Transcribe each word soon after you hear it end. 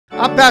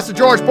I'm Pastor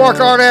George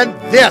Borghardt, and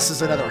this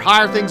is another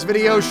Higher Things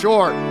video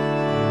short.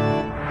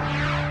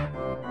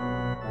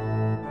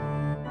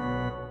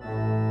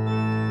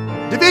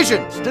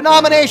 Divisions,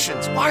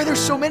 denominations, why are there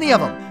so many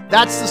of them?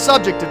 That's the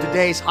subject of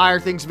today's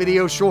Higher Things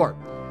video short.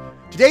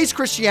 Today's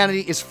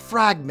Christianity is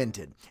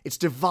fragmented. It's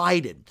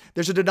divided.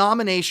 There's a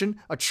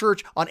denomination, a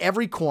church on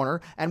every corner,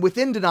 and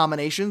within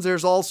denominations,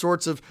 there's all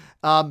sorts of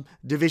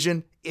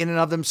division in and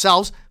of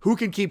themselves. Who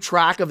can keep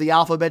track of the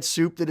alphabet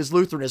soup that is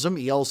Lutheranism,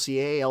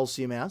 ELCA,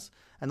 LCMS,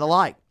 and the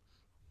like?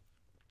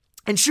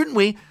 And shouldn't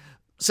we,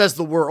 says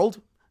the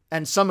world,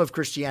 and some of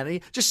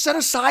Christianity, just set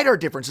aside our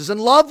differences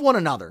and love one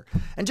another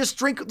and just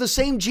drink the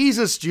same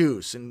Jesus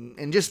juice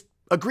and just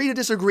agree to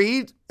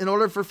disagree in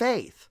order for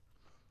faith?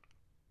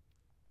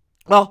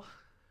 Well,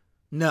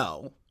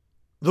 no.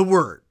 The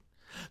Word.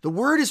 The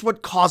Word is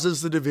what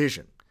causes the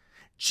division.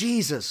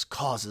 Jesus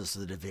causes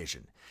the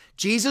division.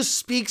 Jesus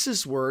speaks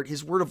His word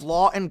of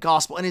law and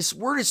gospel, and His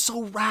word is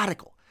so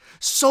radical,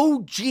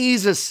 so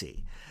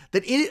Jesus-y,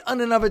 that it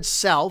in and of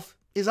itself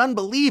is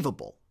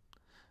unbelievable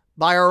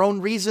by our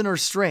own reason or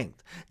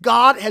strength.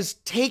 God has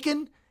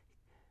taken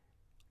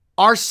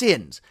our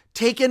sins,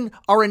 taken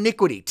our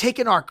iniquity,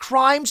 taken our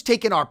crimes,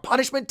 taken our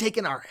punishment,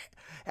 taken our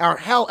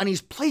hell, and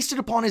He's placed it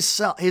upon His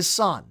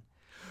Son.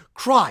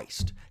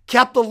 Christ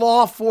kept the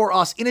law for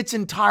us in its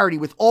entirety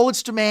with all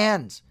its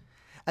demands,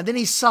 and then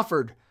He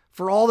suffered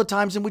for all the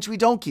times in which we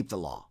don't keep the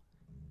law.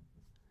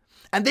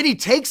 And then He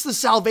takes the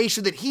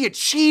salvation that He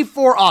achieved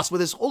for us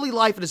with His holy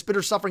life and His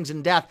bitter sufferings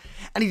and death,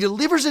 and He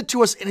delivers it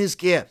to us in His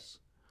gifts.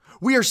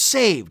 We are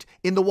saved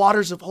in the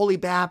waters of holy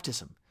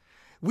baptism.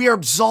 We are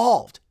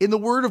absolved in the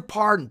word of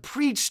pardon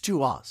preached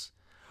to us,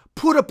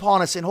 put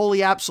upon us in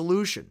holy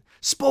absolution,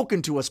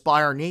 spoken to us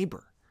by our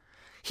neighbor.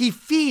 He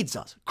feeds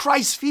us.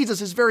 Christ feeds us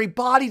His very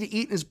body to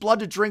eat and His blood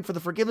to drink for the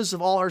forgiveness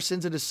of all our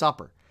sins at His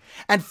supper.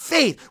 And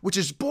faith, which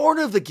is born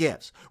of the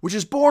gifts, which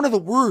is born of the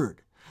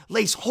word,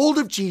 lays hold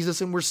of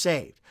Jesus and we're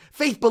saved.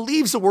 Faith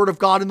believes the word of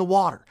God in the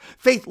water.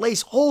 Faith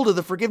lays hold of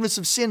the forgiveness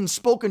of sins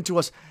spoken to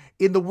us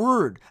in the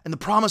word and the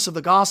promise of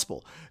the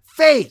gospel.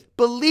 Faith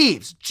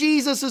believes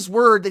Jesus'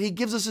 word that He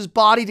gives us His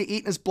body to eat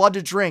and His blood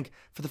to drink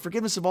for the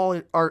forgiveness of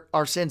all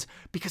our sins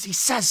because He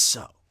says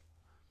so.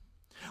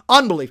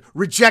 Unbelief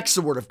rejects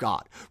the word of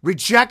God,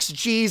 rejects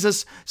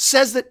Jesus,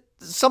 says that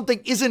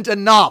something isn't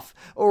enough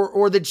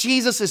or that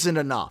Jesus isn't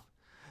enough.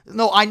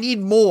 No, I need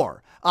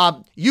more.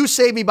 You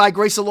save me by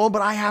grace alone,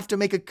 but I have to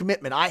make a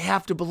commitment. I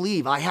have to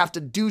believe. I have to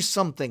do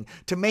something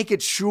to make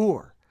it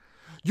sure.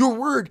 Your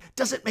word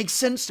doesn't make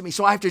sense to me,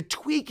 so I have to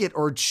tweak it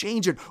or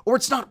change it, or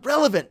it's not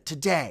relevant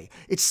today.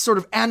 It's sort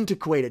of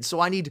antiquated, so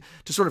I need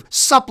to sort of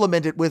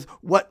supplement it with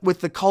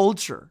the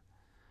culture.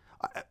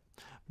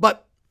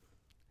 But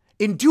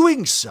in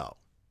doing so,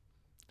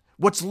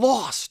 what's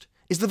lost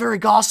is the very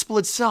gospel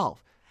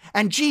itself.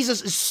 And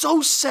Jesus is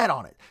so set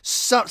on it,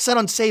 set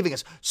on saving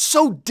us,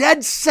 so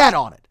dead set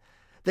on it,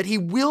 that He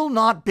will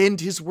not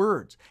bend His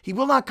words. He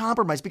will not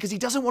compromise because He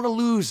doesn't want to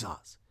lose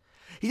us.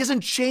 He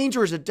doesn't change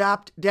or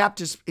adapt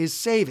his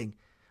saving.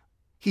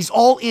 He's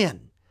all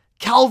in,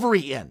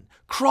 Calvary in,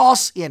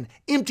 cross in,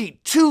 empty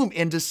tomb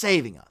into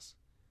saving us.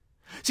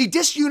 See,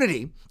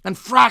 disunity and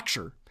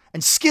fracture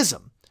and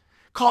schism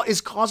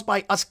is caused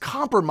by us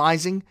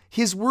compromising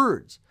His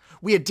words.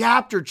 We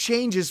adapt or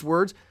change His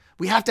words.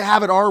 We have to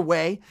have it our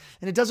way,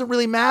 and it doesn't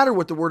really matter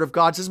what the Word of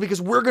God says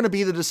because we're going to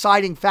be the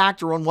deciding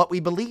factor on what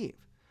we believe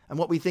and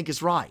what we think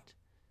is right.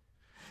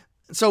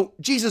 So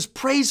Jesus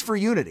prays for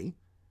unity,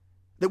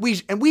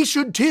 and we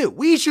should too.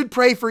 We should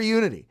pray for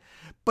unity.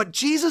 But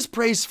Jesus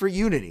prays for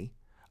unity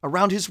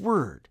around His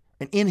Word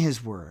and in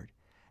His Word,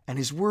 and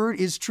His Word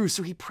is true.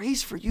 So He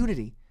prays for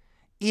unity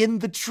in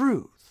the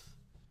truth.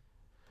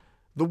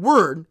 The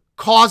Word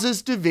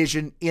causes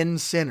division in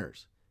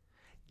sinners.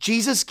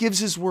 Jesus gives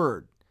His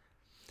Word.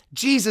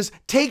 Jesus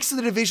takes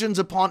the divisions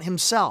upon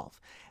Himself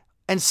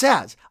and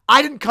says,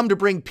 I didn't come to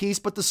bring peace,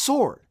 but the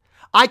sword.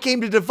 I came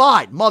to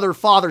divide mother,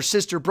 father,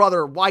 sister,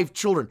 brother, wife,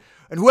 children.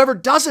 And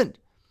whoever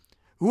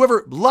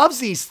loves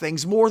these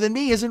things more than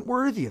me isn't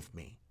worthy of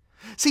me.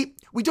 See,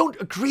 we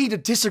don't agree to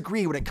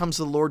disagree when it comes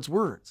to the Lord's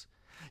words.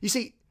 You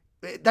see,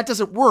 that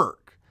doesn't work.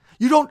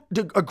 You don't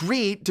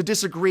agree to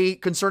disagree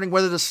concerning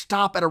whether to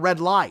stop at a red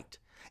light.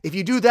 If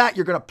you do that,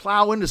 you're going to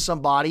plow into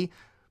somebody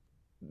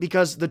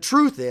because the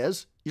truth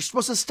is, you're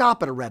supposed to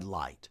stop at a red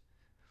light.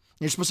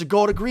 You're supposed to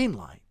go at a green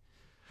light.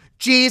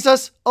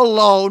 Jesus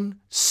alone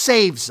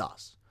saves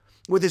us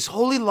with His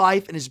holy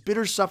life and His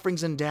bitter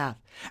sufferings and death.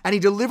 And He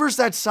delivers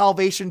that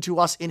salvation to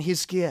us in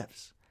His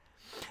gifts.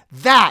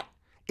 That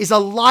is a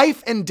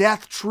life and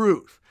death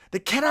truth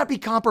that cannot be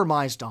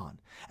compromised on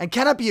and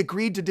cannot be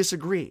agreed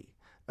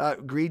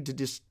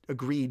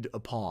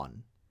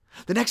upon.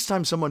 The next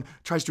time someone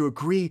tries to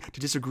agree to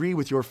disagree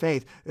with your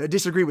faith,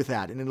 disagree with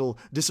that, and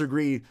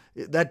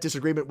that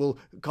disagreement will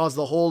cause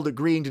the whole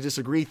agreeing to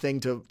disagree thing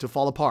to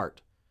fall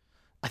apart.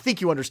 I think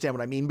you understand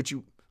what I mean,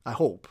 I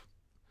hope.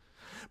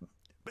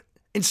 But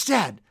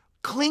instead,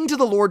 cling to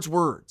the Lord's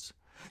words.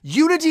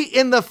 Unity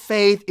in the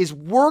faith is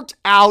worked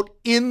out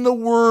in the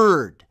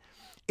Word.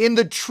 in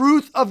the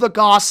truth of the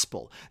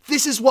gospel.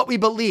 This is what we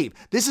believe.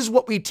 This is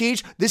what we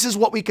teach. This is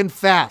what we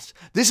confess.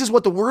 This is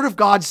what the Word of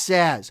God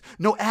says.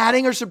 No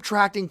adding or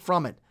subtracting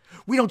from it.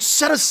 We don't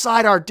set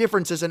aside our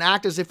differences and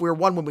act as if we're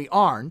one when we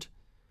aren't.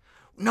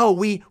 No,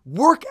 we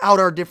work out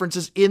our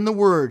differences in the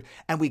Word,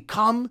 and we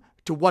come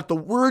to what the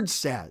Word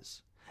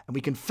says, and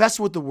we confess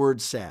what the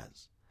Word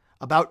says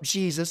about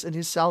Jesus and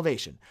his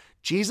salvation.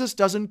 Jesus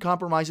doesn't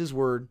compromise his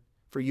word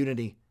for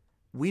unity.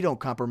 We don't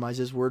compromise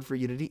his word for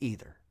unity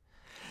either.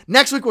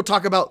 Next week, we'll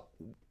talk about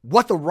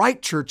what the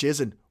right church is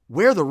and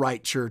where the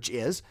right church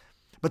is.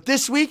 But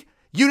this week,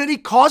 unity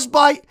caused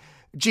by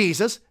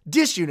Jesus,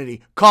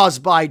 disunity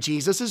caused by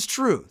Jesus'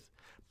 truth.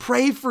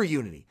 Pray for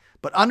unity,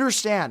 but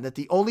understand that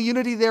the only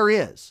unity there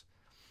is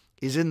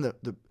in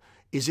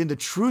the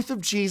truth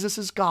of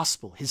Jesus'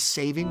 gospel, his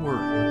saving word.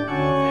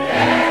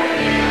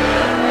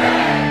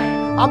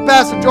 I'm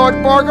Pastor George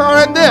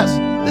Borghardt, and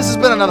this has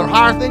been another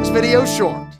Higher Things video short.